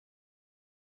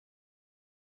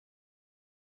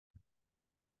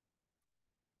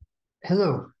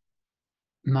Hello,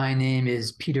 my name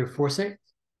is Peter Forsyth.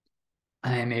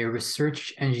 I am a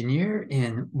research engineer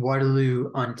in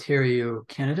Waterloo, Ontario,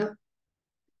 Canada.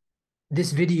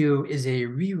 This video is a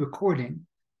re-recording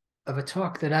of a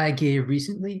talk that I gave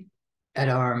recently at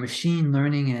our machine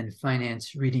learning and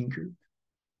finance reading group.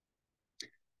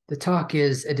 The talk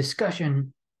is a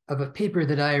discussion of a paper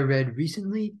that I read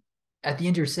recently at the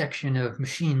intersection of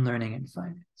machine learning and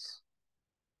finance.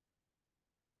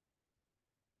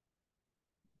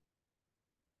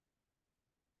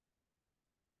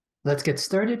 Let's get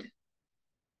started.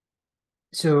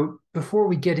 So before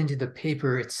we get into the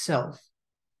paper itself,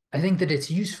 I think that it's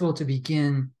useful to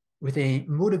begin with a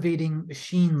motivating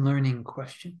machine learning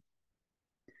question.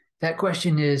 That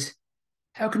question is,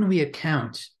 how can we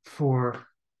account for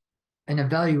an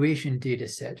evaluation data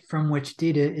set from which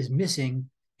data is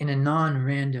missing in a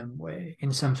non-random way,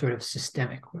 in some sort of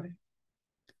systemic way?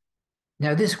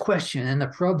 Now, this question and the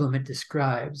problem it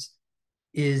describes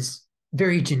is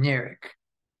very generic.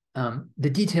 The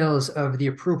details of the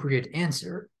appropriate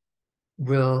answer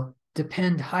will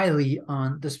depend highly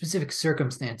on the specific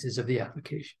circumstances of the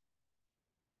application.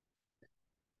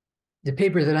 The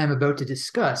paper that I'm about to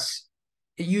discuss,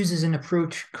 it uses an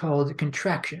approach called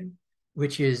contraction,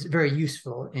 which is very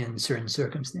useful in certain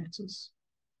circumstances.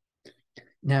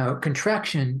 Now,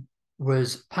 contraction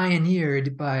was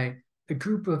pioneered by a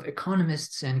group of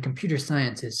economists and computer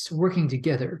scientists working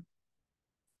together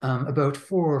about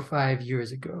 4 or 5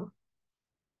 years ago.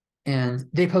 And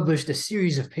they published a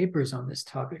series of papers on this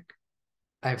topic.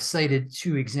 I've cited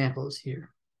 2 examples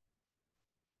here.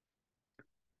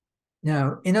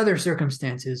 Now, in other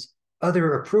circumstances,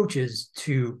 other approaches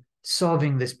to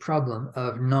solving this problem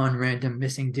of non-random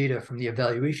missing data from the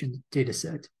evaluation data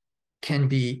set can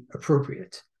be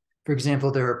appropriate. For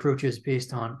example, there are approaches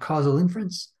based on causal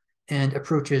inference and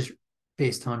approaches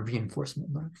based on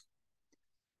reinforcement learning.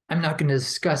 I'm not going to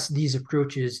discuss these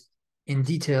approaches in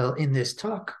detail in this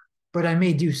talk, but I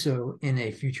may do so in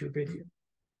a future video.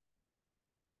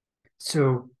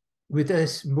 So with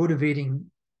this motivating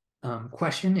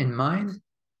question in mind,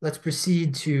 let's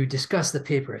proceed to discuss the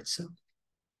paper itself.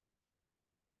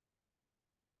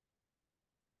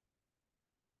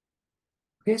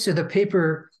 Okay, so the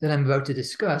paper that I'm about to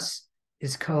discuss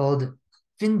is called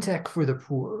Fintech for the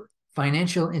Poor,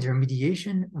 Financial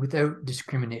Intermediation Without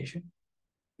Discrimination.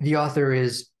 The author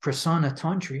is Prasanna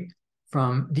Tantri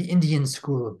from the Indian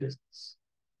School of Business.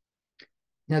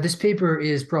 Now, this paper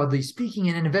is, broadly speaking,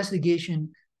 an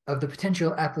investigation of the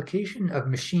potential application of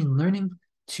machine learning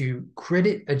to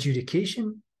credit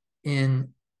adjudication in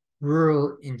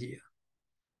rural India.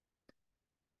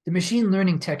 The machine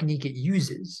learning technique it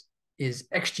uses is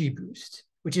XGBoost,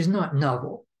 which is not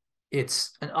novel.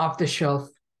 It's an off-the-shelf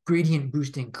gradient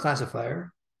boosting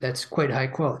classifier that's quite high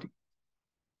quality.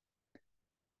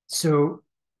 So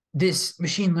this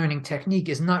machine learning technique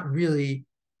is not really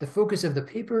the focus of the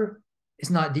paper, it's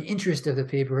not the interest of the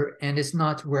paper, and it's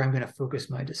not where I'm going to focus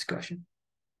my discussion.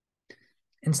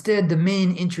 Instead, the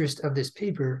main interest of this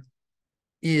paper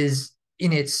is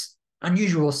in its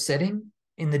unusual setting,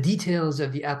 in the details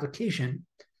of the application,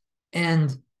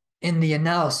 and in the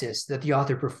analysis that the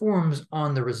author performs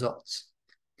on the results.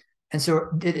 And so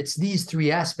it's these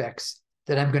 3 aspects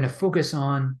that I'm going to focus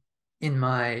on in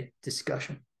my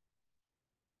discussion.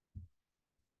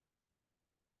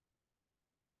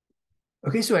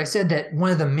 Okay, so I said that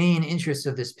one of the main interests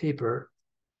of this paper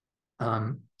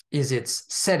is its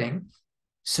setting.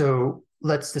 So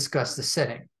let's discuss the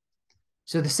setting.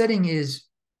 So the setting is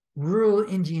rural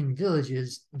Indian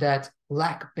villages that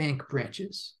lack bank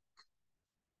branches.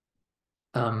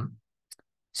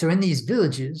 So in these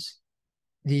villages,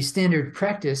 the standard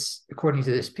practice, according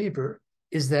to this paper,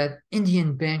 is that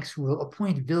Indian banks will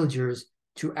appoint villagers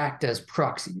to act as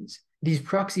proxies. These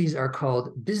proxies are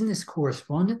called business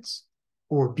correspondents,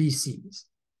 or BCs.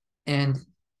 And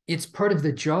it's part of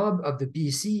the job of the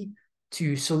BC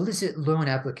to solicit loan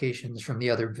applications from the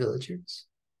other villagers.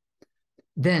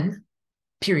 Then,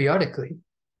 periodically,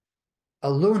 a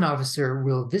loan officer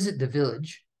will visit the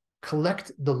village,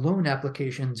 collect the loan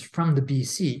applications from the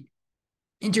BC,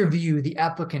 interview the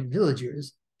applicant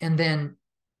villagers, and then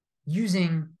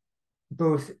using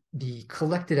both the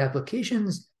collected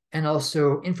applications and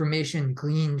also information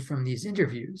gleaned from these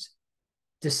interviews,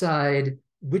 decide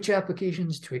which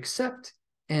applications to accept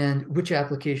and which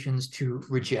applications to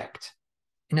reject.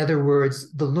 In other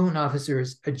words, the loan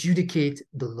officers adjudicate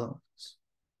the loans.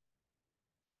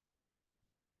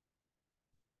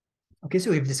 Okay,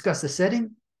 so we've discussed the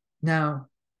setting. Now,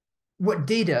 what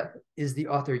data is the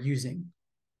author using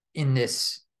in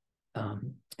this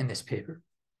paper?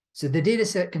 So the data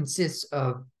set consists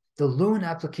of the loan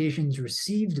applications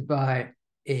received by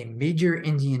a major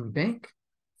Indian bank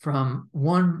from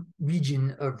one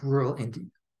region of rural India.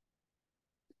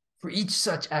 For each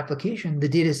such application, the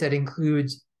dataset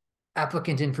includes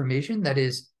applicant information, that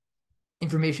is,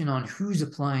 information on who's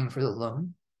applying for the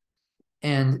loan.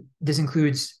 And this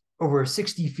includes over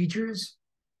 60 features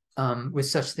with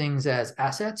such things as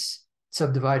assets,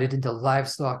 subdivided into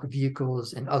livestock,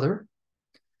 vehicles, and other.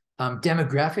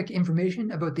 Demographic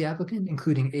information about the applicant,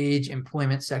 including age,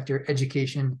 employment sector,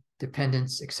 education,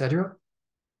 dependents, etc.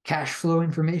 Cash flow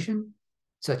information,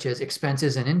 such as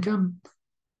expenses and income,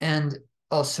 and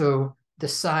also the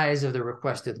size of the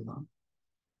requested loan.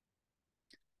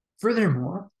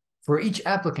 Furthermore, for each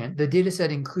applicant, the dataset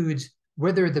includes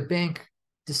whether the bank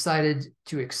decided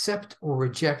to accept or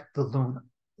reject the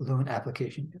loan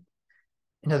application.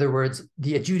 In other words,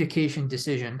 the adjudication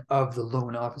decision of the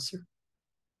loan officer.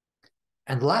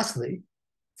 And lastly,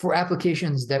 for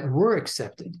applications that were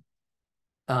accepted,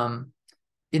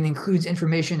 it includes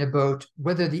information about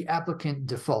whether the applicant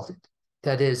defaulted.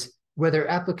 That is, whether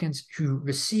applicants who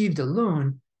received a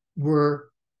loan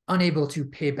were unable to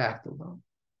pay back the loan.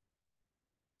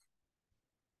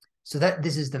 So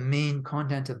this is the main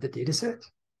content of the dataset.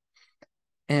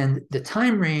 And the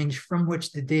time range from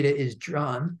which the data is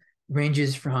drawn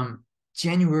ranges from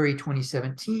January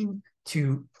 2017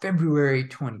 to February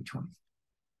 2020.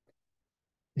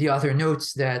 The author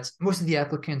notes that most of the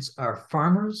applicants are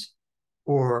farmers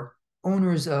or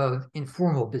owners of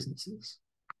informal businesses.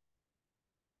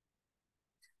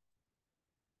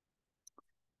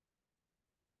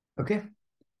 Okay,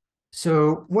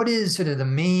 so what is sort of the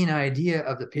main idea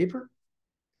of the paper?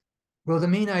 Well, the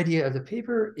main idea of the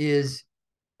paper is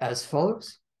as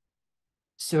follows.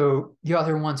 So the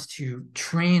author wants to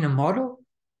train a model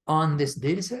on this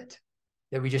dataset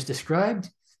that we just described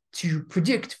to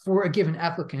predict for a given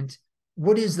applicant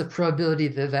what is the probability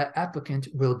that that applicant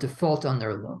will default on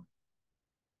their loan.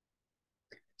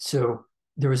 So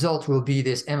the result will be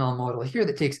this ML model here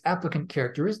that takes applicant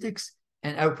characteristics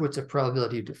and outputs a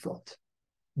probability of default.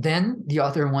 Then the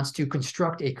author wants to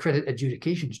construct a credit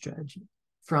adjudication strategy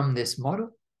from this model.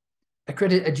 A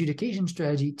credit adjudication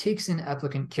strategy takes in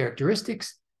applicant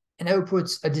characteristics and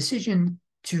outputs a decision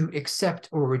to accept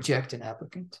or reject an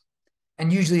applicant.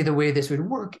 And usually the way this would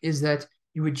work is that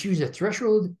you would choose a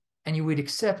threshold and you would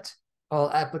accept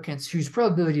all applicants whose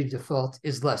probability of default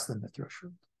is less than the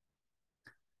threshold.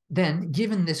 Then,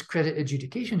 given this credit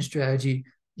adjudication strategy,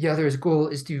 the author's goal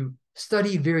is to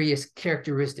study various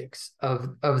characteristics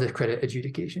of the credit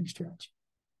adjudication strategy.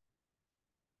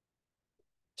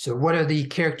 So what are the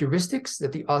characteristics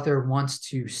that the author wants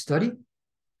to study?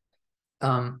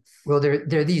 Well,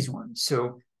 they're these ones.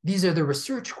 So these are the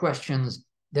research questions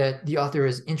that the author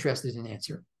is interested in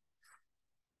answering.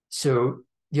 So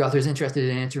the author is interested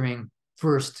in answering,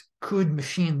 first, could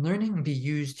machine learning be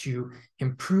used to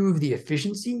improve the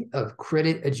efficiency of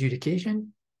credit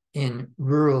adjudication in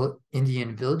rural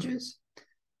Indian villages?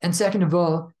 And second of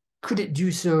all, could it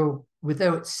do so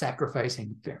without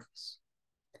sacrificing fairness?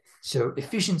 So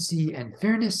efficiency and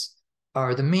fairness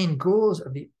are the main goals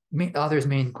of the author's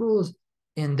main goals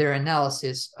in their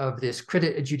analysis of this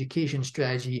credit adjudication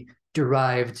strategy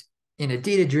derived in a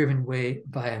data-driven way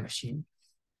by a machine.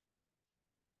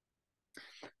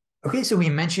 Okay, so we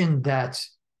mentioned that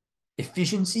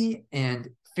efficiency and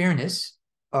fairness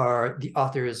are the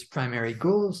author's primary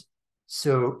goals.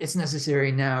 So it's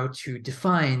necessary now to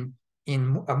define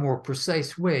in a more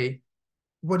precise way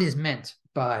what is meant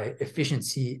by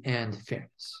efficiency and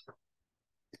fairness.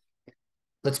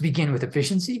 Let's begin with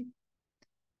efficiency.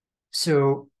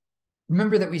 So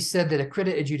remember that we said that a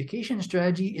credit adjudication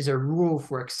strategy is a rule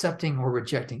for accepting or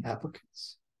rejecting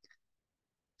applicants.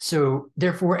 So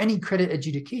therefore, any credit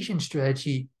adjudication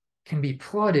strategy can be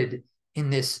plotted in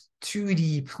this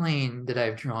 2D plane that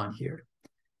I've drawn here,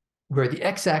 where the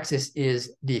x-axis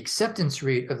is the acceptance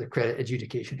rate of the credit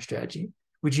adjudication strategy,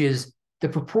 which is the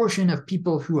proportion of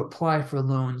people who apply for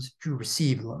loans who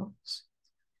receive loans.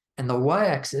 And the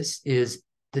y-axis is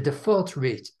the default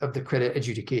rate of the credit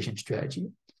adjudication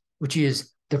strategy, which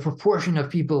is the proportion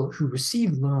of people who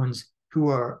receive loans who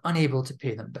are unable to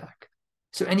pay them back.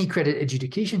 So any credit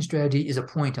adjudication strategy is a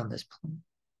point on this plane.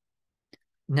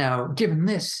 Now, given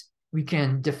this, we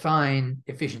can define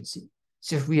efficiency.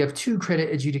 So if we have two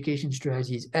credit adjudication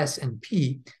strategies, S and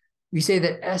P, we say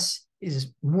that S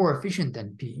is more efficient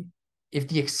than P if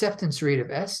the acceptance rate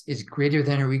of S is greater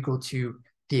than or equal to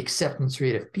the acceptance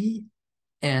rate of P,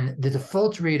 and the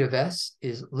default rate of S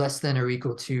is less than or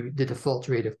equal to the default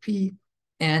rate of P,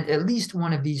 and at least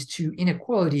one of these two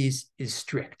inequalities is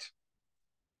strict.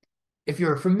 If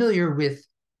you're familiar with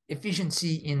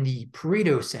efficiency in the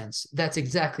Pareto sense, that's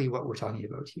exactly what we're talking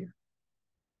about here.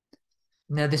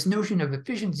 Now, this notion of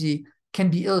efficiency can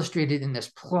be illustrated in this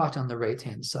plot on the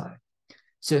right-hand side.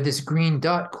 So this green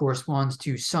dot corresponds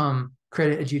to some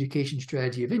credit adjudication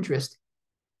strategy of interest.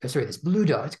 This blue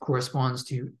dot corresponds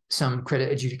to some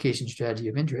credit adjudication strategy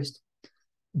of interest.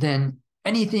 Then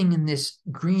anything in this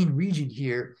green region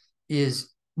here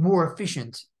is more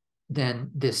efficient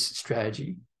than this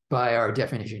strategy by our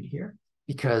definition here,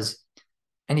 because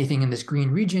anything in this green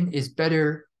region is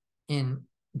better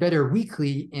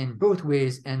weakly in both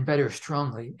ways and better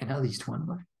strongly in at least one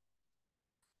way.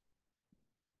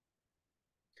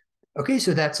 Okay,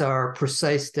 so that's our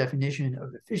precise definition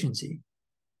of efficiency.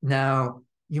 Now,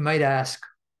 you might ask,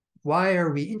 why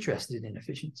are we interested in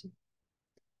efficiency?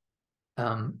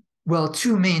 Well,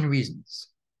 two main reasons.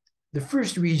 The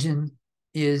first reason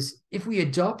is if we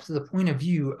adopt the point of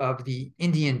view of the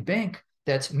Indian bank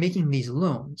that's making these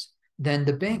loans, then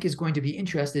the bank is going to be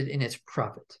interested in its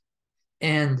profit.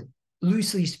 And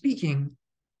loosely speaking,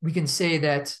 we can say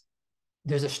that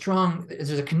there's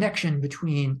a connection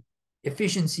between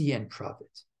efficiency and profit.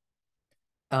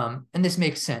 And this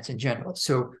makes sense in general.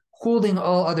 So holding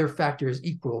all other factors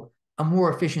equal, a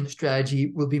more efficient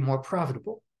strategy will be more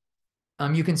profitable.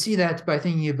 You can see that by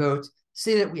thinking about,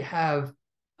 say that we have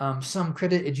some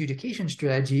credit adjudication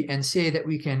strategy and say that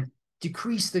we can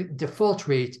decrease the default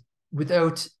rate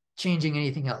without changing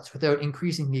anything else, without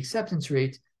increasing the acceptance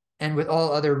rate, and with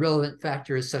all other relevant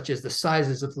factors such as the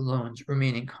sizes of the loans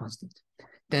remaining constant.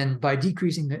 Then by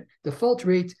decreasing the default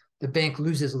rate, the bank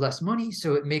loses less money,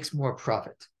 so it makes more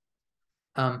profit.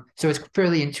 So it's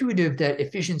fairly intuitive that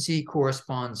efficiency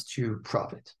corresponds to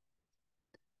profit.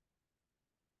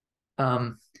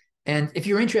 And if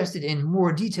you're interested in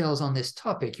more details on this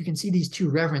topic, you can see these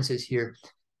two references here,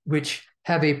 which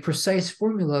have a precise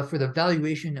formula for the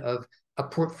valuation of a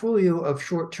portfolio of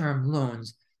short-term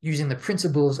loans using the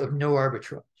principles of no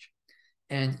arbitrage.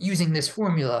 And using this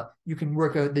formula, you can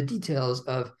work out the details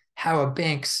of how a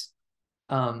bank's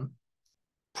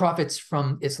profits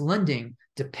from its lending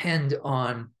depend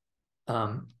on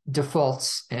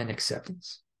defaults and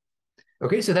acceptance.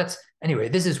 Okay, so this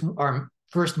is our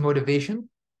first motivation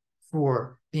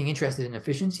for being interested in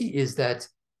efficiency, is that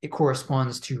it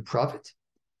corresponds to profit.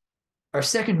 Our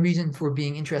second reason for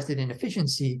being interested in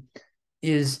efficiency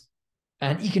is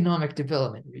an economic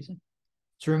development reason.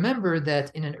 So remember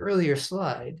that in an earlier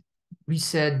slide, we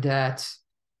said that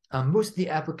most of the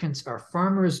applicants are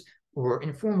farmers or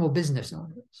informal business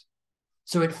owners.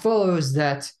 So it follows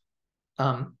that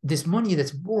this money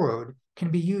that's borrowed can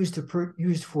be used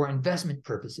for investment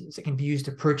purposes. It can be used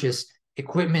to purchase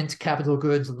equipment, capital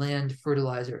goods, land,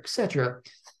 fertilizer, etc.,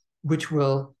 which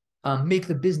will make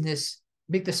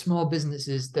the small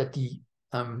businesses that the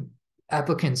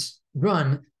applicants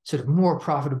run sort of more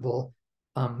profitable,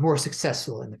 more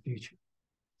successful in the future.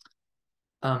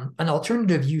 An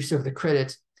alternative use of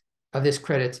this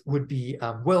credit would be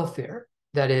welfare.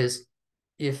 That is,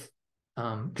 if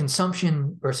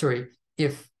consumption would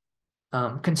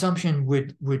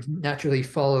naturally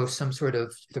follow some sort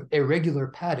of irregular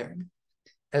pattern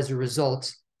as a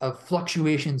result of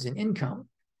fluctuations in income,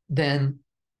 then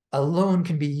a loan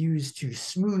can be used to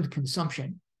smooth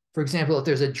consumption. For example, if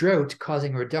there's a drought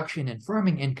causing a reduction in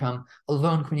farming income, a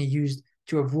loan can be used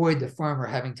to avoid the farmer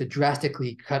having to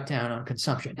drastically cut down on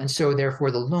consumption. And so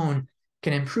therefore the loan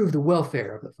can improve the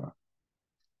welfare of the farmer.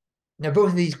 Now,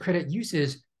 both of these credit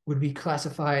uses would be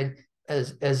classified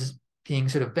as being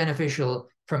sort of beneficial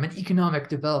from an economic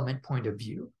development point of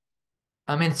view.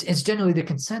 It's generally the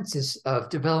consensus of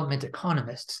development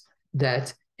economists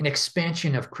that an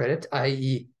expansion of credit,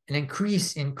 i.e. an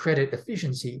increase in credit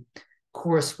efficiency,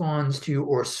 corresponds to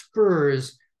or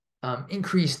spurs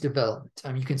increased development.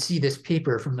 You can see this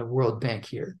paper from the World Bank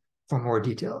here for more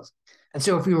details. And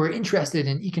so if we were interested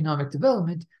in economic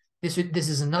development, this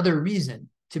is another reason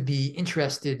to be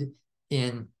interested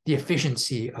in the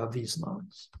efficiency of these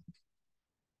loans.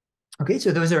 Okay,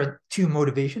 so those are two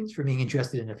motivations for being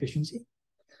interested in efficiency.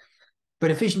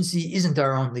 But efficiency isn't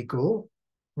our only goal.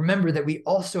 Remember that we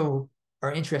also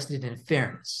are interested in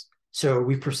fairness. So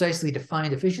we precisely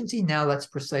defined efficiency. Now let's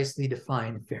precisely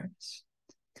define fairness.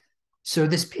 So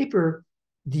this paper,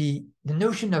 the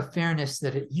notion of fairness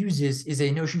that it uses is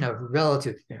a notion of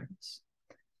relative fairness.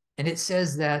 And it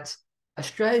says that a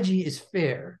strategy is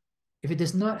fair if it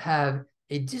does not have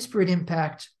a disparate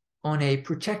impact on a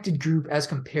protected group as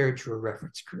compared to a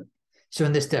reference group. So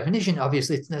in this definition,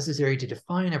 obviously, it's necessary to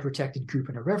define a protected group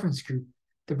and a reference group.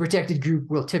 The protected group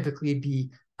will typically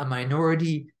be a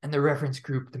minority and the reference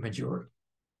group the majority.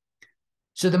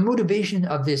 So the motivation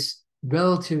of this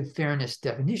relative fairness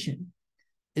definition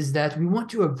is that we want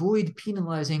to avoid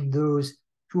penalizing those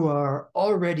who are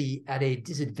already at a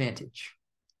disadvantage.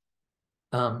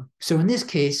 So in this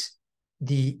case,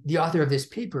 the author of this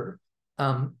paper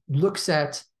looks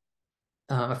at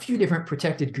a few different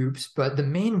protected groups, but the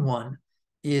main one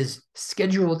is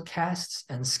scheduled castes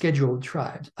and scheduled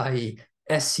tribes, i.e.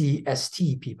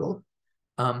 SC/ST people,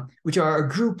 which are a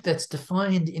group that's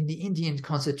defined in the Indian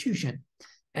constitution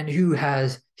and who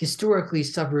has historically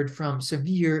suffered from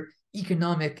severe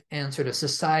economic and sort of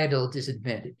societal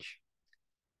disadvantage.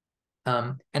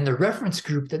 And the reference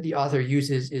group that the author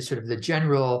uses is sort of the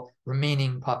general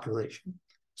remaining population.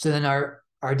 So then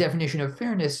our definition of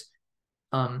fairness,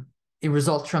 it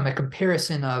results from a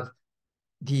comparison of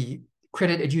the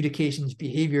credit adjudication's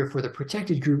behavior for the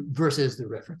protected group versus the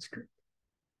reference group.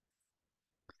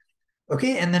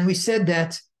 Okay, and then we said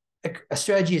that a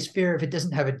strategy is fair if it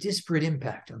doesn't have a disparate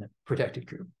impact on the protected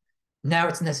group. Now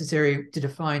it's necessary to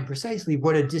define precisely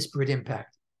what a disparate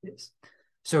impact is.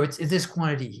 So it's this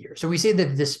quantity here. So we say that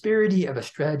the disparity of a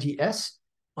strategy S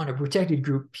on a protected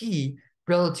group P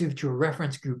relative to a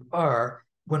reference group R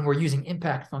when we're using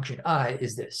impact function I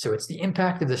is this. So it's the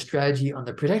impact of the strategy on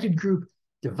the protected group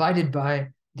divided by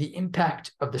the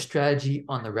impact of the strategy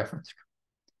on the reference group.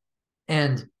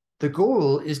 And the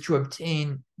goal is to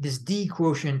obtain this D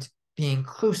quotient being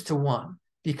close to 1,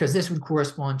 because this would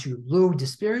correspond to low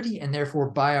disparity and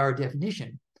therefore, by our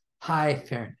definition, high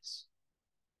fairness.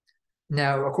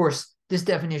 Now, of course, this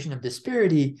definition of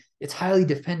disparity, it's highly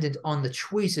dependent on the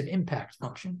choice of impact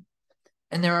function.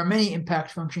 And there are many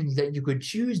impact functions that you could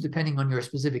choose depending on your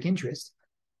specific interest,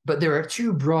 but there are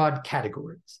two broad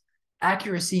categories: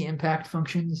 accuracy impact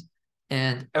functions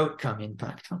and outcome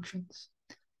impact functions.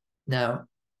 Now,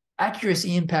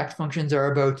 accuracy impact functions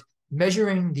are about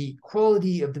measuring the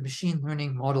quality of the machine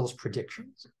learning model's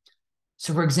predictions.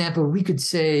 So for example, we could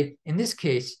say in this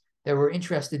case that we're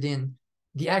interested in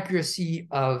the accuracy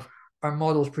of our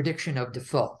model's prediction of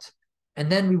default.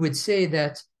 And then we would say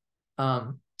that,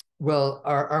 well,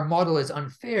 our model is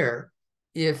unfair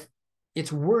if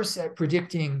it's worse at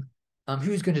predicting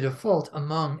who's going to default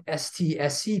among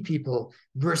ST/SC people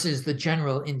versus the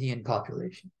general Indian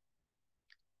population.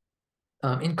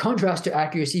 In contrast to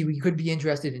accuracy, we could be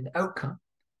interested in outcome.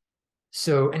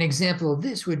 So an example of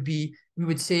this would be, we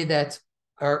would say that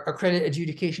our credit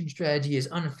adjudication strategy is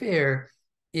unfair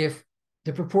if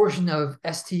the proportion of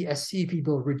ST/SC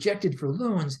people rejected for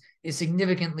loans is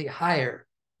significantly higher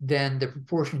than the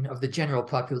proportion of the general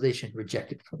population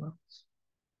rejected for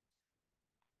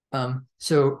loans.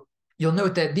 So you'll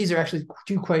note that these are actually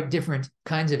two quite different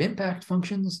kinds of impact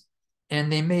functions,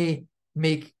 and they may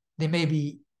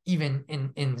be even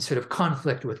in sort of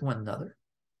conflict with one another.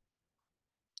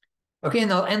 Okay,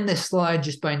 and I'll end this slide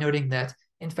just by noting that,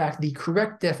 in fact, the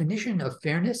correct definition of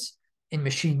fairness in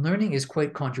machine learning is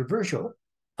quite controversial.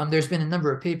 There's been a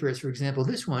number of papers, for example,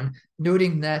 this one,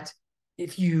 noting that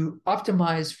if you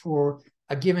optimize for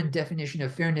a given definition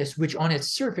of fairness, which on its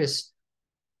surface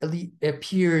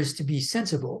appears to be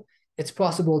sensible, it's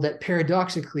possible that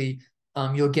paradoxically,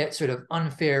 you'll get sort of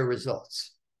unfair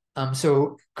results.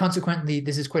 So consequently,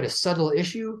 this is quite a subtle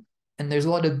issue, and there's a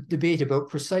lot of debate about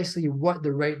precisely what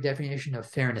the right definition of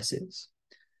fairness is.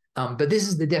 But this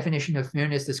is the definition of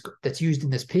fairness that's used in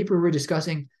this paper we're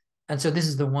discussing, and so this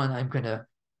is the one I'm going to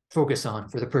focus on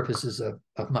for the purposes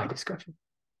of my discussion.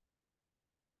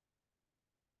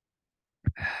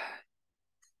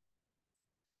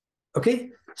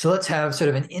 Okay, so let's have sort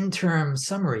of an interim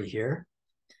summary here.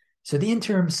 So the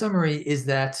interim summary is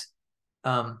that,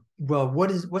 well,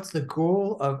 what's the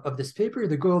goal of this paper?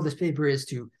 The goal of this paper is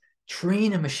to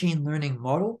train a machine learning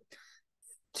model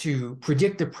to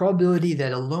predict the probability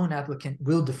that a loan applicant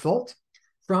will default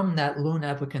from that loan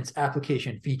applicant's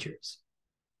application features.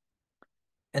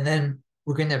 And then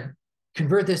we're going to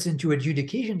convert this into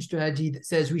adjudication strategy that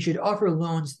says we should offer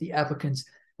loans to the applicants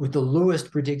with the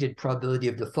lowest predicted probability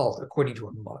of default according to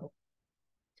a model.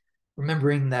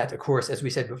 Remembering that, of course, as we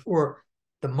said before,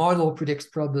 the model predicts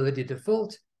probability of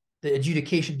default, the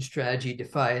adjudication strategy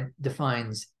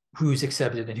defines who's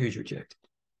accepted and who's rejected.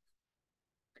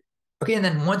 Okay, and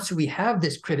then once we have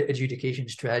this credit adjudication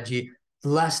strategy, the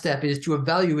last step is to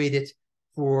evaluate it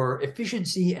for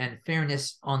efficiency and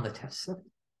fairness on the test set.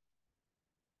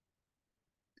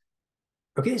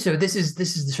 Okay, so this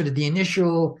is sort of the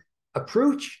initial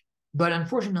approach, but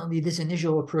unfortunately, this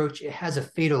initial approach, it has a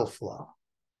fatal flaw.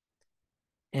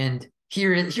 And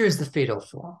here's the fatal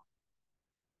flaw.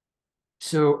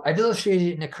 So I've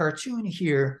illustrated in a cartoon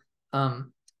here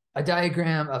a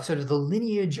diagram of sort of the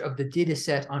lineage of the data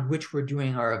set on which we're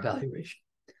doing our evaluation.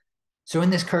 So in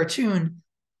this cartoon,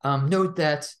 note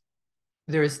that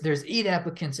there's 8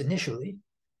 applicants initially,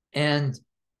 and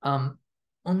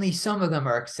only some of them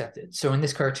are accepted. So in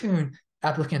this cartoon,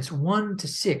 applicants 1 to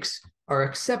 6 are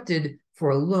accepted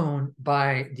for a loan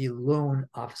by the loan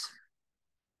officer.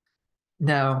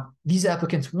 Now, these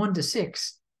applicants 1 to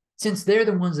 6, since they're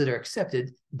the ones that are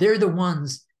accepted, they're the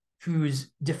ones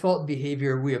whose default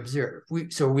behavior we observe.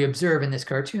 So we observe in this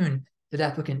cartoon that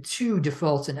applicant 2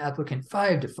 defaults and applicant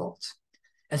 5 defaults.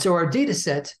 And so our data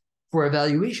set for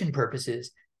evaluation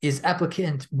purposes is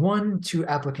applicant 1 to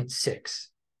applicant 6.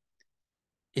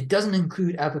 It doesn't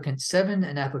include applicant 7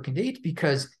 and applicant 8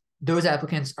 because those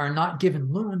applicants are not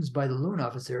given loans by the loan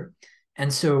officer,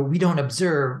 and so we don't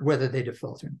observe whether they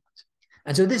default or not.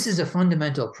 And so this is a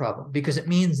fundamental problem because it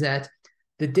means that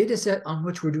the data set on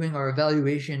which we're doing our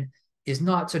evaluation is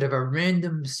not sort of a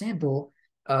random sample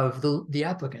of the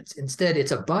applicants. Instead,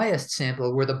 it's a biased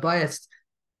sample where the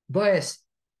bias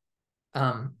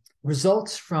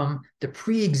results from the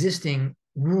pre-existing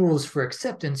rules for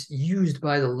acceptance used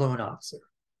by the loan officer.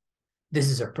 This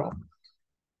is our problem.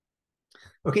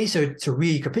 Okay, so to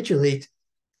recapitulate,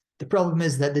 the problem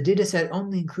is that the data set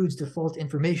only includes default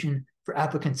information for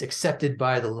applicants accepted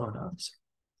by the loan officer.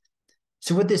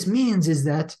 So what this means is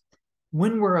that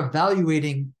when we're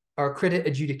evaluating our credit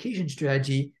adjudication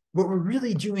strategy, what we're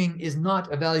really doing is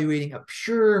not evaluating a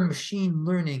pure machine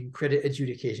learning credit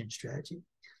adjudication strategy.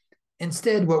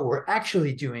 Instead, what we're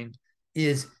actually doing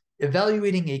is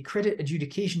evaluating a credit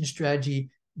adjudication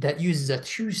strategy that uses a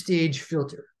two-stage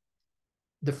filter.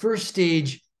 The first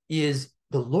stage is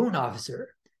the loan officer,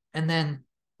 and then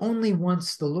only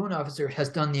once the loan officer has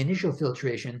done the initial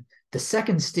filtration, the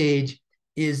second stage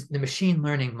is the machine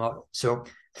learning model. So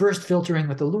first filtering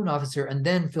with the loan officer and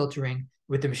then filtering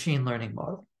with the machine learning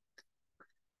model.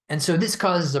 And so this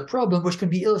causes a problem which can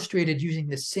be illustrated using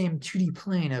the same 2D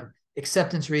plane of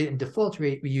acceptance rate and default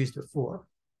rate we used before.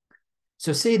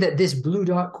 So say that this blue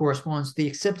dot corresponds to the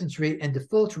acceptance rate and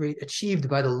default rate achieved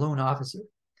by the loan officer.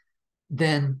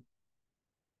 Then,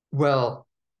 well,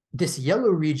 this yellow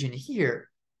region here,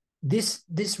 this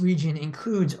region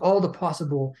includes all the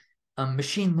possible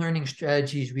machine learning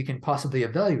strategies we can possibly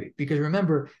evaluate. Because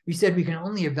remember, we said we can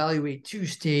only evaluate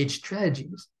two-stage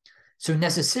strategies. So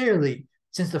necessarily,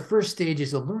 since the first stage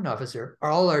is the loan officer,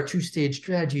 all our two-stage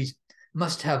strategies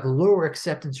must have lower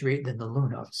acceptance rate than the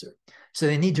loan officer. So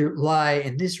they need to lie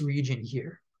in this region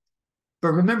here. But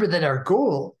remember that our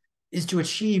goal is to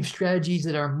achieve strategies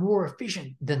that are more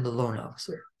efficient than the loan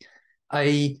officer,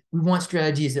 i.e., we want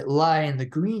strategies that lie in the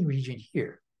green region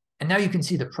here. And now you can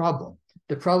see the problem.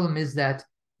 The problem is that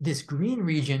this green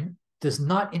region does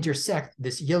not intersect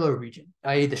this yellow region,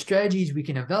 i.e., the strategies we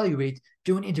can evaluate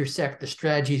don't intersect the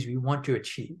strategies we want to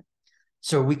achieve.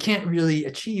 So we can't really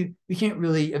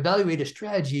evaluate a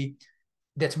strategy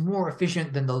that's more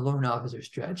efficient than the loan officer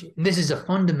strategy. And this is a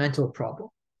fundamental problem.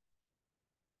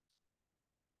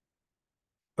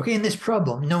 Okay, and this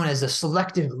problem, known as the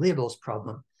selective labels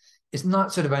problem, is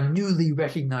not sort of a newly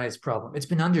recognized problem. It's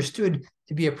been understood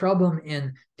to be a problem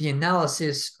in the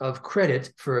analysis of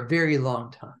credit for a very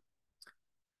long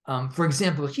time. For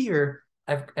example, here,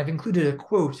 I've included a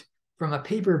quote from a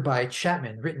paper by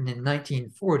Chapman written in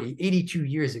 1940, 82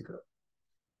 years ago.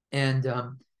 And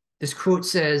this quote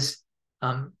says,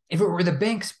 if it were the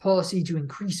bank's policy to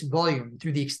increase volume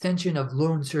through the extension of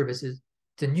loan services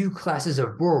to new classes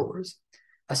of borrowers,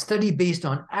 a study based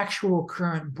on actual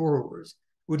current borrowers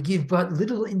would give but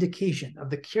little indication of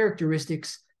the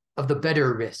characteristics of the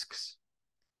better risks.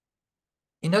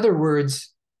 In other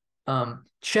words,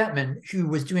 Chapman, who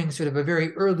was doing sort of a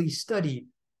very early study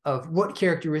of what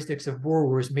characteristics of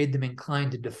borrowers made them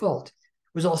inclined to default,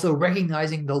 was also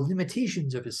recognizing the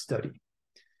limitations of his study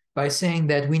by saying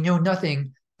that we know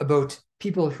nothing about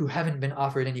people who haven't been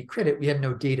offered any credit. We have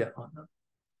no data on them.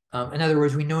 In other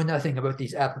words, we know nothing about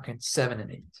these applicants 7 and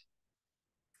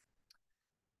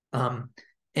 8.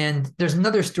 And there's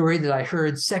another story that I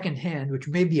heard secondhand, which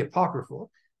may be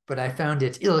apocryphal, but I found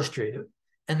it illustrative.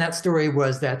 And that story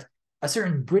was that a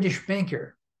certain British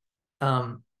banker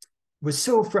was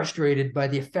so frustrated by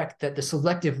the effect that the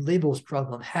selective labels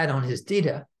problem had on his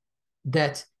data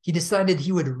that he decided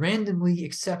he would randomly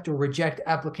accept or reject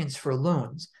applicants for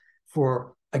loans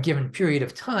for a given period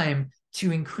of time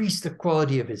to increase the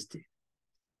quality of his data.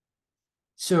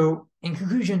 So in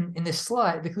conclusion,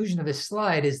 the conclusion of this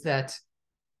slide is that,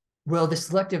 well, the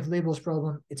selective labels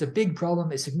problem, it's a big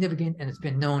problem, it's significant, and it's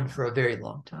been known for a very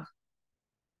long time.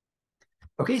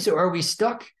 Okay, so are we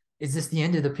stuck? Is this the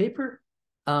end of the paper?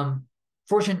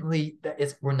 Fortunately,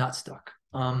 we're not stuck.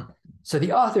 So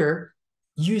the author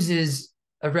uses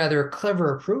a rather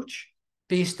clever approach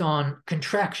based on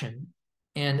contraction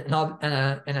and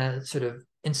a sort of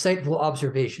insightful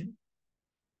observation.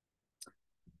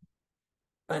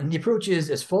 And the approach is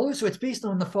as follows. So it's based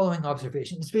on the following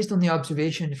observation. It's based on the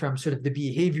observation from sort of the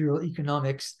behavioral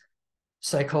economics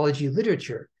psychology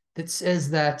literature that says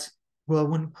that, well,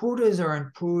 when quotas are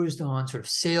imposed on sort of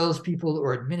salespeople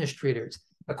or administrators,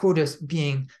 a quota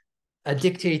being a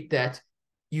dictate that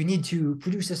you need to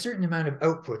produce a certain amount of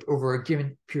output over a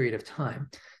given period of time,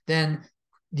 then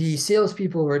the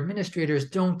salespeople or administrators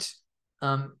don't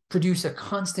produce a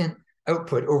constant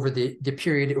output over the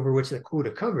period over which the quota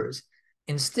covers.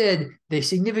 Instead, they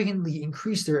significantly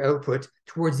increase their output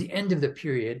towards the end of the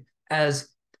period as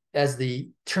the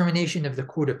termination of the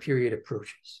quota period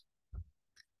approaches.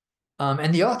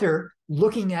 And the author,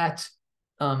 looking at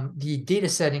the data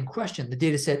set in question, the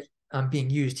data set being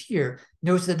used here,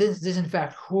 notes that this in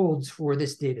fact holds for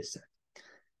this data set.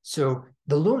 So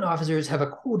the loan officers have a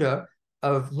quota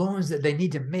of loans that they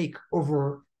need to make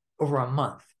over a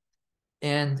month.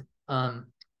 And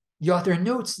the author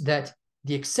notes that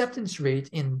the acceptance rate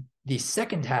in the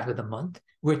second half of the month,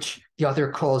 which the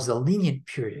author calls the lenient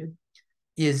period,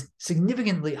 is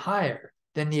significantly higher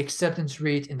than the acceptance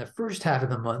rate in the first half of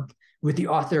the month, which the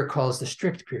author calls the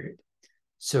strict period.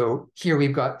 So here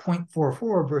we've got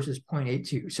 0.44 versus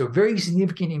 0.82. So very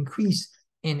significant increase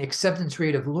in acceptance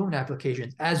rate of loan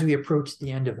applications as we approach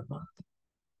the end of the month.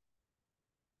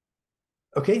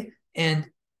 Okay, and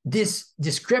this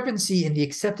discrepancy in the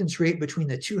acceptance rate between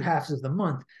the two halves of the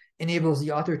month enables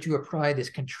the author to apply this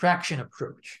contraction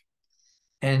approach.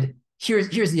 And here's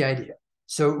the idea.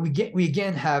 So we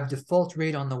again have default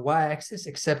rate on the y-axis,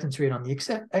 acceptance rate on the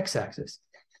x-axis.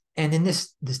 And in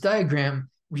this diagram,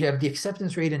 we have the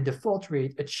acceptance rate and default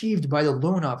rate achieved by the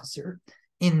loan officer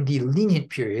in the lenient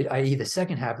period, i.e. the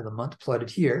second half of the month plotted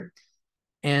here,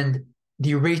 and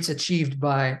the rates achieved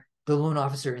by the loan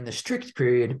officer in the strict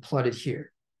period plotted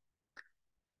here.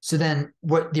 So then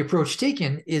what the approach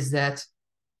taken is that,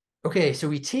 okay, so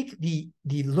we take the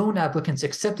loan applicants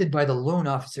accepted by the loan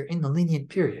officer in the lenient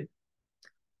period.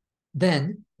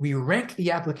 Then we rank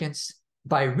the applicants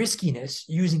by riskiness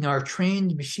using our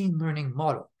trained machine learning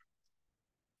model.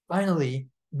 Finally,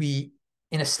 we,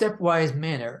 in a stepwise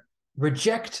manner,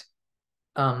 reject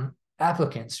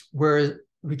applicants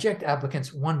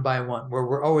one by one, where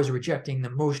we're always rejecting the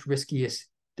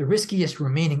riskiest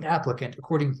remaining applicant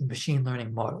according to the machine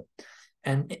learning model.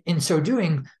 And in so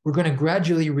doing, we're going to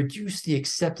gradually reduce the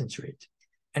acceptance rate.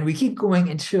 And we keep going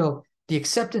until the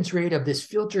acceptance rate of this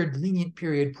filtered lenient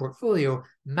period portfolio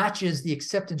matches the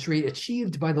acceptance rate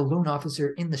achieved by the loan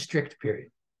officer in the strict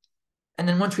period. And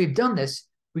then once we've done this,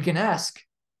 we can ask,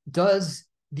 does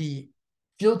the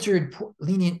filtered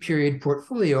lenient period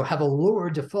portfolio have a lower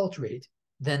default rate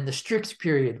than the strict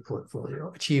period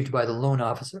portfolio achieved by the loan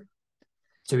officer?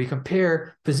 So we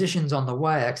compare positions on the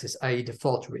y-axis, i.e.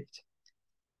 default rate.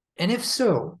 And if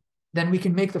so, then we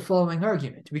can make the following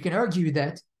argument. We can argue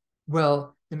that,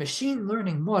 well, the machine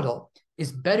learning model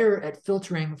is better at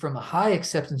filtering from a high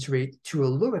acceptance rate to a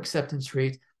low acceptance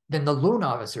rate than the loan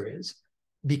officer is,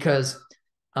 because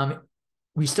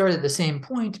we start at the same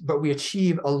point, but we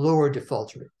achieve a lower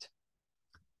default rate.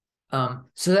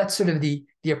 So that's sort of the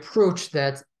approach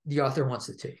that the author wants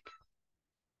to take.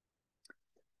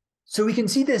 So we can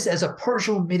see this as a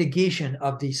partial mitigation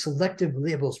of the selective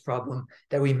labels problem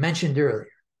that we mentioned earlier.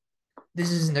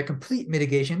 This isn't a complete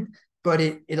mitigation, but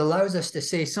it allows us to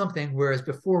say something, whereas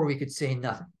before we could say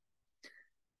nothing.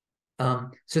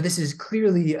 So this is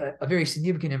clearly a very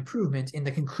significant improvement in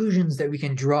the conclusions that we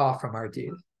can draw from our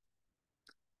data.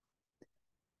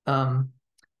 And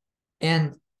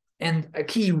a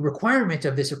key requirement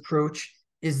of this approach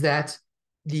is that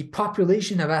the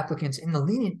population of applicants in the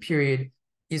lenient period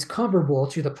is comparable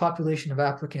to the population of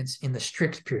applicants in the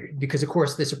strict period, because of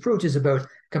course this approach is about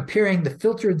comparing the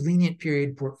filtered lenient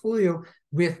period portfolio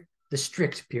with the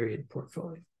strict period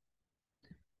portfolio.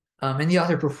 And the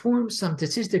author performs some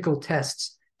statistical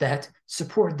tests that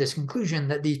support this conclusion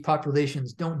that these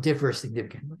populations don't differ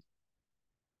significantly.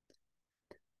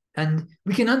 And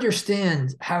we can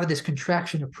understand how this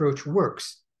contraction approach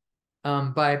works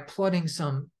by plotting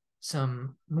some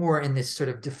more in this sort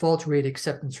of default rate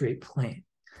acceptance rate plane.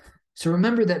 So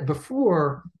remember that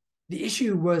before, the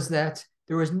issue was that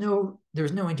there was no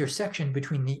intersection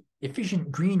between the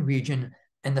efficient green region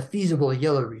and the feasible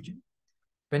yellow region.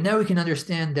 But now we can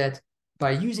understand that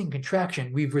by using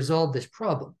contraction, we've resolved this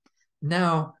problem.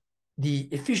 Now, the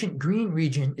efficient green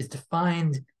region is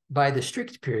defined by the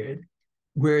strict period,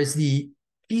 whereas the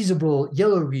feasible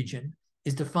yellow region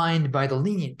is defined by the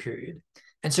lenient period.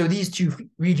 And so these two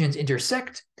regions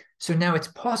intersect. So now it's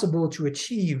possible to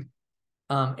achieve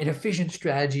an efficient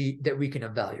strategy that we can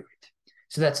evaluate.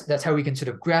 So that's how we can sort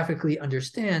of graphically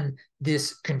understand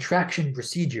this contraction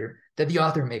procedure that the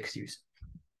author makes use of.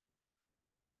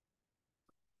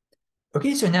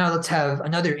 Okay, so now let's have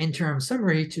another interim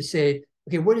summary to say,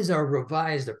 okay, what is our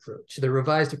revised approach? So the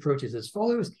revised approach is as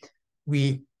follows.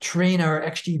 We train our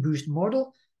XGBoost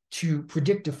model to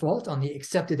predict default on the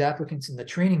accepted applicants in the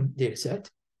training data set.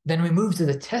 Then we move to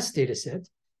the test data set,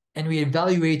 and we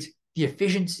evaluate the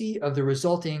efficiency of the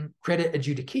resulting credit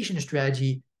adjudication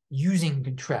strategy using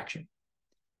contraction.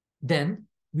 Then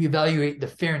we evaluate the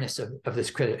fairness of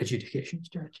this credit adjudication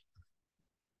strategy.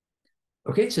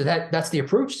 Okay, so that's the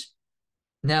approach.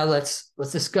 Now let's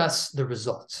discuss the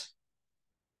results.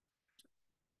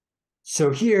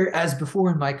 So here, as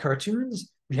before in my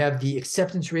cartoons, we have the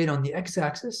acceptance rate on the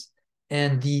x-axis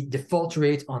and the default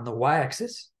rate on the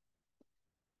y-axis.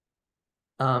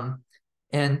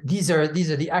 And these are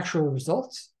the actual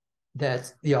results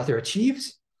that the author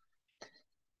achieves.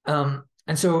 And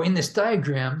so in this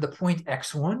diagram, the point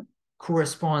x1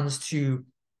 corresponds to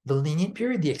the lenient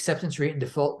period, the acceptance rate and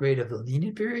default rate of the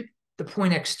lenient period. The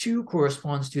point x2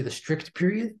 corresponds to the strict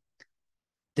period.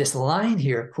 This line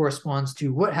here corresponds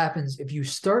to what happens if you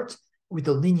start with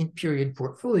the lenient period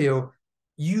portfolio,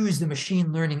 use the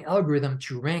machine learning algorithm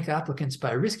to rank applicants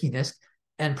by riskiness,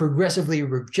 and progressively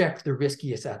reject the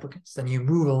riskiest applicants. Then you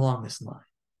move along this line.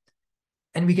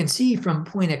 And we can see from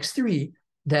point x3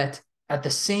 that at the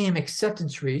same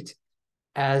acceptance rate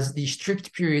as the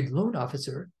strict period loan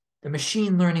officer, the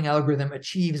machine learning algorithm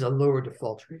achieves a lower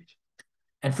default rate.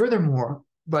 And furthermore,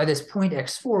 by this point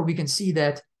x4, we can see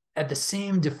that at the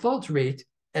same default rate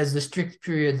as the strict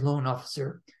period loan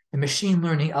officer, the machine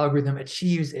learning algorithm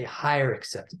achieves a higher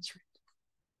acceptance rate.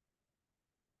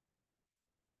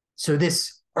 So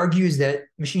this argues that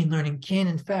machine learning can,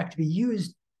 in fact, be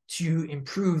used to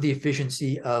improve the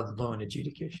efficiency of loan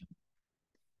adjudication.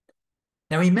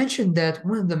 Now, we mentioned that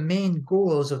one of the main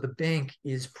goals of the bank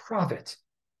is profit.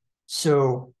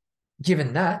 So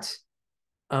given that,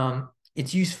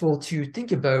 it's useful to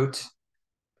think about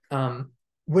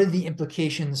what are the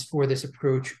implications for this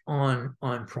approach on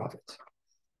profit.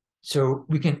 So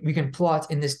we can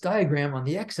plot in this diagram on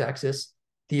the x-axis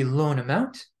the loan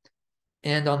amount,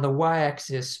 and on the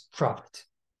y-axis profit.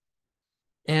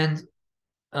 And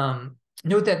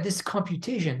note that this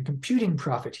computing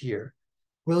profit here,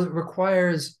 well, it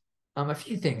requires a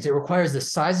few things. It requires the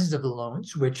sizes of the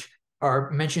loans, which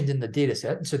are mentioned in the data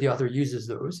set, and so the author uses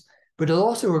those, but it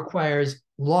also requires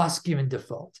loss given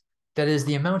default. That is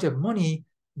the amount of money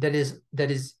that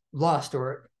is lost,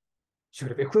 or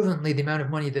sort of equivalently the amount of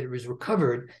money that was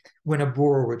recovered when a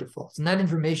borrower defaults. And that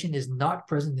information is not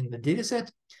present in the data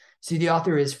set, so the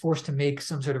author is forced to make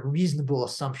some sort of reasonable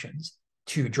assumptions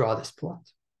to draw this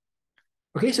plot.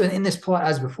 Okay, so in this plot,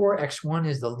 as before, x1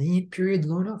 is the lenient period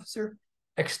loan officer,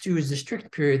 x2 is the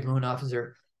strict period loan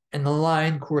officer, and the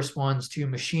line corresponds to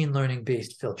machine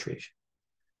learning-based filtration.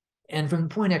 And from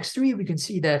point x3, we can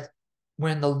see that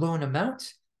when the loan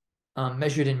amount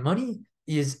measured in money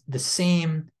is the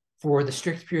same for the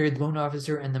strict period loan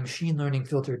officer and the machine learning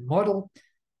filtered model,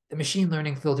 the machine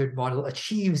learning filtered model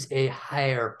achieves a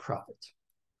higher profit.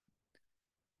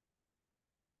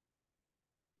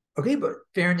 Okay, but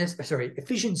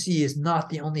efficiency is not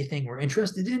the only thing we're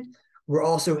interested in. We're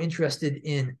also interested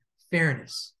in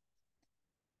fairness.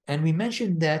 And we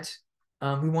mentioned that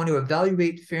we want to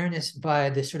evaluate fairness by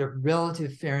this sort of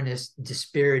relative fairness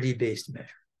disparity-based measure.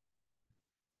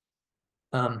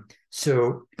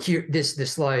 So here, this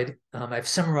slide, I've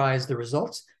summarized the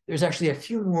results. There's actually a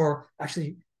few more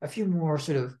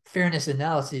sort of fairness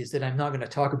analyses that I'm not going to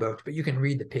talk about, but you can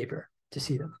read the paper to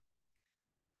see them.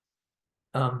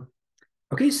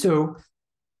 Okay, so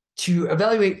to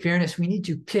evaluate fairness, we need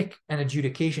to pick an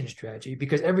adjudication strategy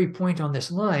because every point on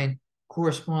this line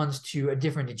corresponds to a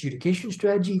different adjudication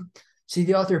strategy. So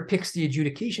the author picks the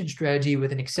adjudication strategy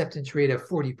with an acceptance rate of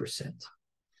 40%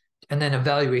 and then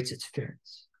evaluates its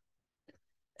fairness.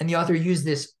 And the author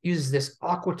uses this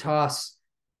Aquitas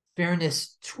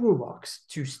fairness toolbox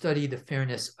to study the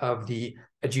fairness of the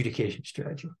adjudication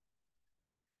strategy.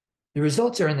 The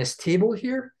results are in this table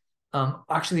here.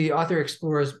 Actually, the author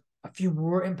explores a few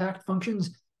more impact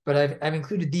functions, but I've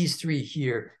included these three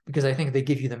here because I think they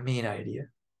give you the main idea.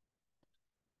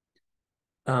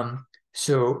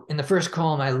 So in the first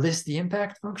column, I list the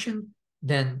impact function,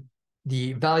 then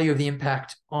the value of the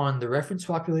impact on the reference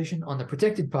population, on the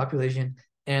protected population,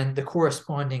 and the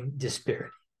corresponding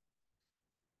disparity.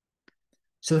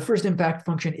 So the first impact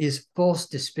function is false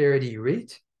discovery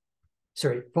rate.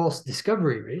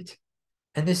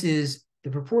 And this is the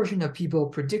proportion of people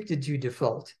predicted to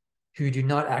default who do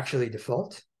not actually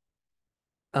default.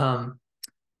 So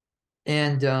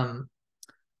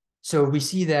we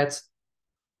see that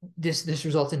this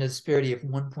results in a disparity of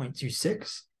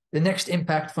 1.26. The next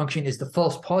impact function is the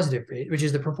false positive rate, which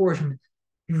is the proportion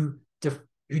who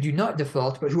do not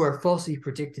default, but who are falsely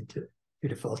predicted to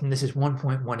default. And this is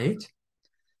 1.18.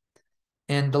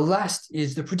 And the last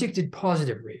is the predicted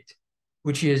positive rate,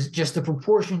 which is just the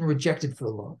proportion rejected for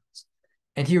loans.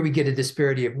 And here we get a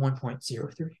disparity of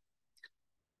 1.03.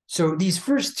 So these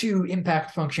first two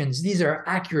impact functions, these are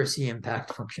accuracy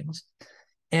impact functions.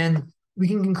 And we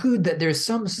can conclude that there's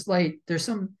some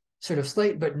sort of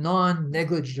slight but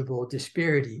non-negligible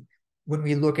disparity when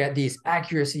we look at these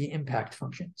accuracy impact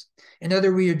functions. In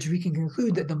other words, we can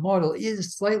conclude that the model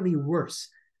is slightly worse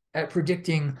at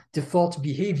predicting default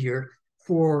behavior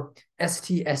for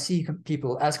ST-SC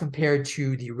people as compared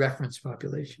to the reference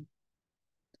population.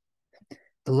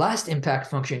 The last impact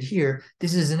function here,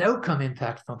 this is an outcome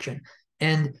impact function,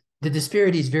 and the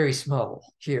disparity is very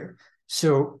small here.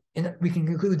 So we can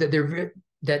conclude that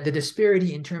the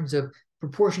disparity in terms of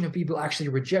proportion of people actually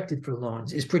rejected for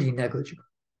loans is pretty negligible.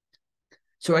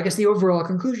 So I guess the overall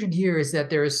conclusion here is that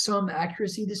there is some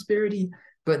accuracy disparity,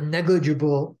 but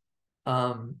negligible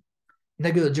outcome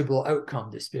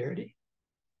disparity.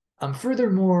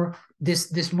 Furthermore,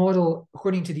 this model,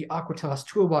 according to the Aquitas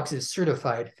toolbox, is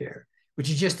certified fair, which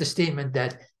is just a statement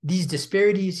that these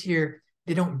disparities here,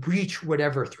 they don't breach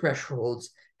whatever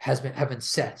thresholds have been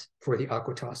set for the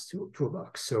Aquitas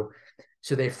toolbox.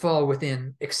 So they fall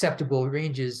within acceptable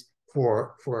ranges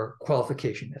for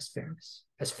qualification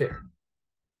as fair.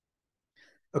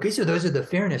 Okay, so those are the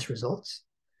fairness results.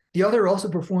 The author also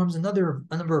performs a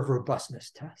number of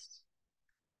robustness tests.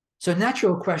 So a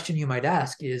natural question you might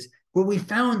ask is, well, we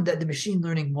found that the machine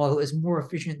learning model is more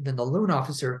efficient than the loan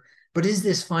officer, but is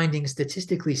this finding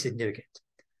statistically significant?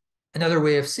 Another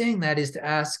way of saying that is to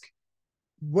ask,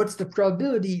 what's the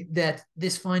probability that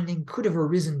this finding could have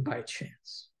arisen by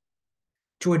chance?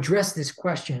 To address this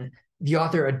question, the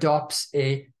author adopts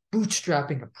a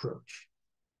bootstrapping approach.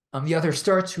 The author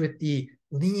starts with the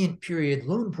lenient period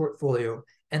loan portfolio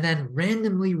and then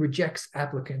randomly rejects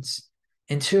applicants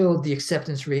until the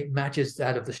acceptance rate matches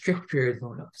that of the strict period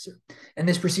loan officer. And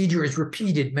this procedure is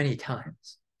repeated many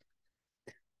times.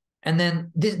 And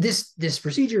then this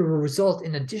procedure will result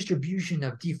in a distribution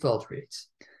of default rates.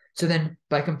 So then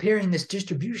by comparing this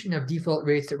distribution of default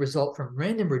rates that result from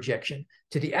random rejection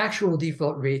to the actual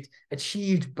default rate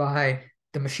achieved by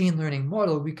the machine learning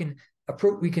model, we can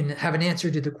have an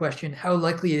answer to the question, how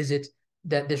likely is it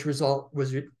that this result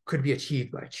could be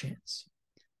achieved by chance?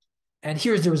 And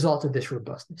here's the result of this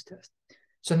robustness test.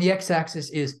 So on the x-axis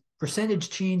is percentage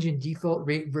change in default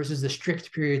rate versus the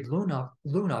strict period loan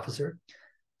officer.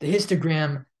 The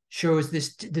histogram shows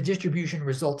the distribution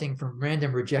resulting from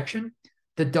random rejection.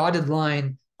 The dotted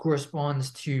line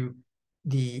corresponds to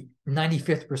the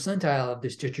 95th percentile of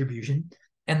this distribution,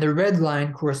 and the red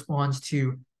line corresponds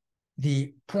to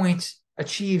the point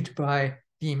achieved by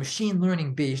the machine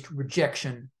learning-based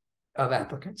rejection of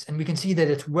applicants. And we can see that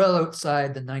it's well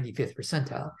outside the 95th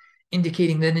percentile,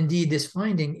 indicating that indeed this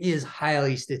finding is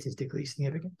highly statistically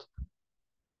significant.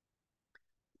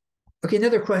 Okay,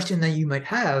 another question that you might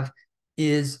have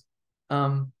is,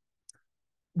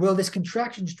 well, this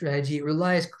contraction strategy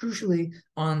relies crucially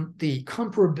on the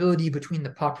comparability between the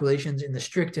populations in the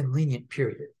strict and lenient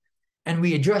period. And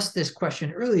we addressed this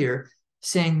question earlier,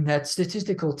 saying that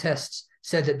statistical tests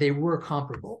said that they were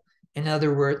comparable. In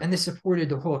other words, and this supported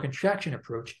the whole contraction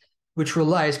approach, which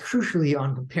relies crucially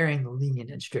on comparing the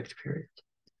lenient and strict period.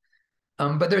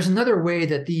 But there's another way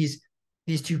that these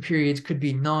two periods could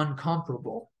be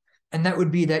non-comparable. And that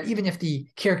would be that even if the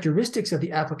characteristics of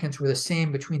the applicants were the same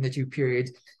between the two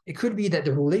periods, it could be that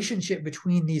the relationship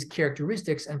between these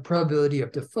characteristics and probability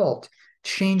of default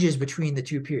changes between the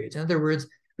two periods. In other words,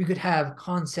 we could have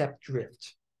concept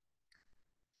drift.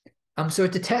 So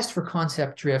to test for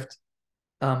concept drift,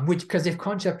 because if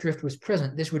concept drift was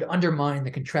present, this would undermine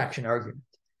the contraction argument.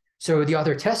 So the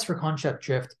author tests for concept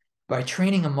drift by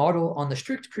training a model on the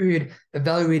strict period,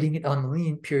 evaluating it on the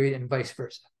lenient period, and vice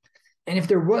versa. And if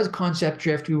there was concept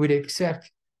drift, we would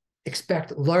expect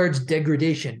large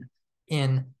degradation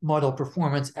in model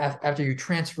performance after you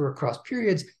transfer across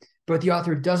periods, but the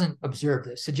author doesn't observe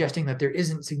this, suggesting that there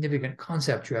isn't significant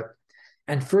concept drift,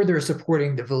 and further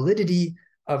supporting the validity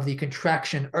of the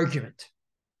contraction argument.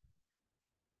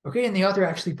 Okay, and the author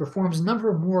actually performs a number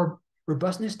of more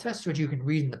robustness tests, which you can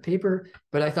read in the paper,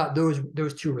 but I thought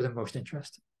those two were the most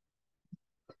interesting.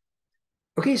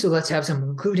 Okay, so let's have some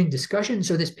concluding discussion.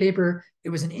 So this paper, it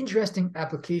was an interesting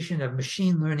application of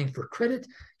machine learning for credit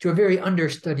to a very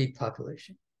understudied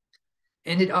population.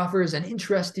 And it offers an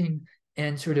interesting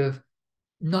and sort of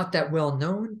not that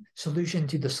well-known solution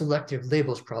to the selective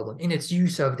labels problem in its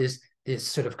use of this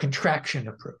sort of contraction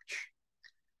approach.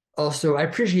 Also, I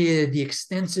appreciated the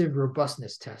extensive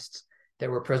robustness tests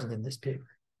that were present in this paper.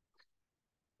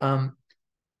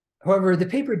 However, the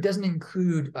paper doesn't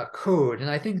include a code, and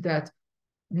I think that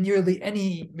nearly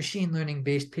any machine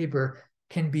learning-based paper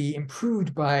can be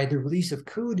improved by the release of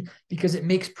code because it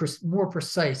makes more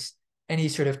precise any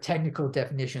sort of technical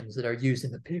definitions that are used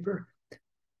in the paper.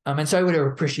 And so I would have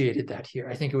appreciated that here.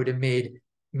 I think it would have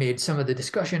made some of the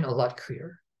discussion a lot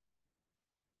clearer.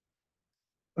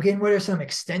 Okay, and what are some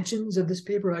extensions of this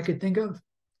paper I could think of?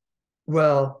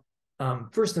 Well,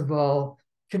 first of all,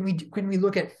 can we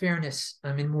look at fairness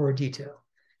in more detail?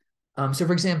 So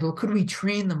for example, could we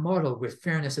train the model with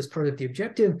fairness as part of the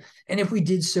objective? And if we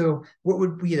did so, what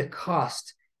would be the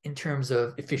cost in terms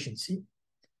of efficiency?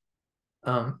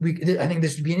 I think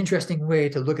this would be an interesting way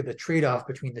to look at the trade-off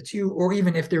between the two, or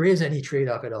even if there is any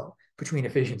trade-off at all between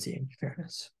efficiency and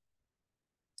fairness.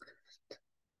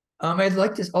 I'd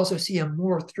like to also see a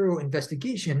more thorough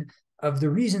investigation of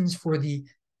the reasons for the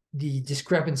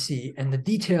discrepancy and the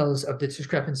details of the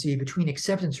discrepancy between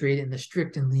acceptance rate and the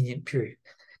strict and lenient period.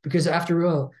 Because after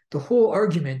all, the whole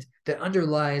argument that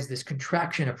underlies this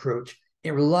contraction approach,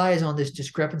 it relies on this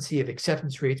discrepancy of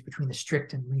acceptance rates between the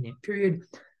strict and lenient period.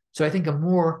 So I think a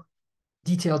more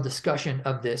detailed discussion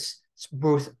of this,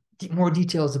 both more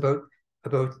details about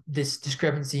this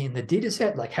discrepancy in the data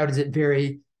set, like how does it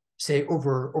vary, say,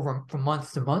 over from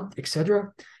month to month, et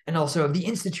cetera, and also of the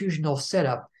institutional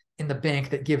setup in the bank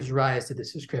that gives rise to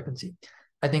this discrepancy.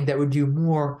 I think that would do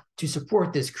more to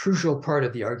support this crucial part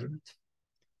of the argument.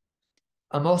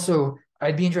 Also,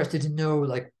 I'd be interested to know,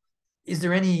 like, is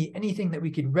there anything that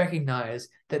we could recognize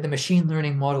that the machine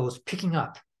learning model is picking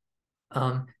up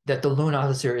that the loan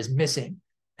officer is missing?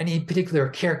 Any particular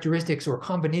characteristics or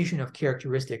combination of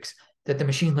characteristics that the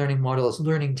machine learning model is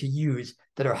learning to use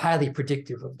that are highly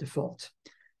predictive of default?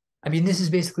 I mean, this is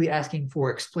basically asking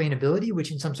for explainability,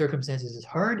 which in some circumstances is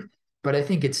hard, but I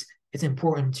think it's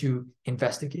important to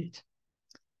investigate.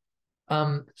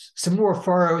 Some more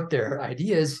far out there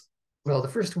ideas. Well, the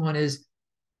first one is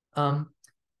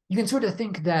you can sort of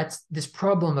think that this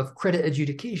problem of credit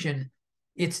adjudication,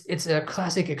 it's a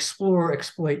classic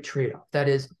explore-exploit trade-off. That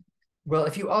is, well,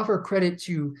 if you offer credit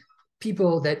to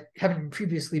people that haven't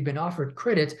previously been offered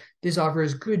credit, this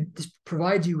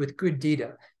provides you with good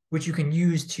data, which you can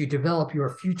use to develop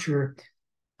your future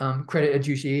credit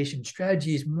adjudication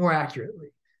strategies more accurately.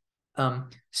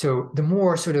 So the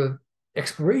more sort of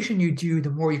exploration you do, the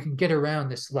more you can get around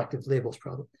this selective labels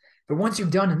problem. But once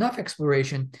you've done enough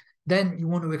exploration, then you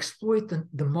want to exploit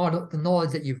the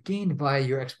knowledge that you've gained via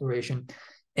your exploration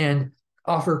and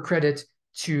offer credit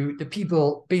to the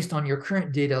people based on your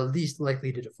current data least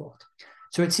likely to default.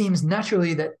 So it seems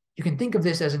naturally that you can think of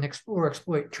this as an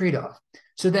explore-exploit trade-off.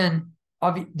 So then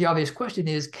the obvious question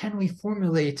is, can we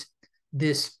formulate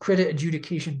this credit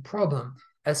adjudication problem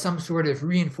as some sort of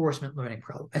reinforcement learning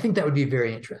problem? I think that would be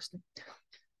very interesting.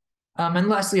 And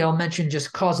lastly, I'll mention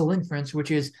just causal inference,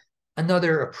 which is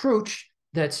another approach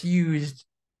that's used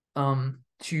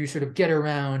to sort of get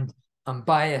around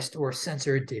biased or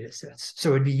censored data sets.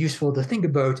 So it'd be useful to think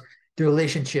about the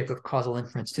relationship of causal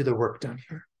inference to the work done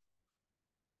here.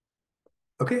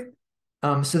 Okay,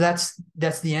 so that's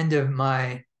the end of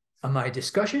my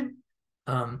discussion.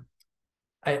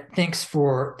 Thanks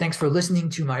for listening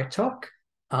to my talk.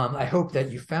 I hope that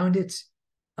you found it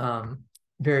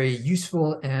very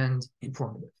useful and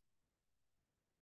informative.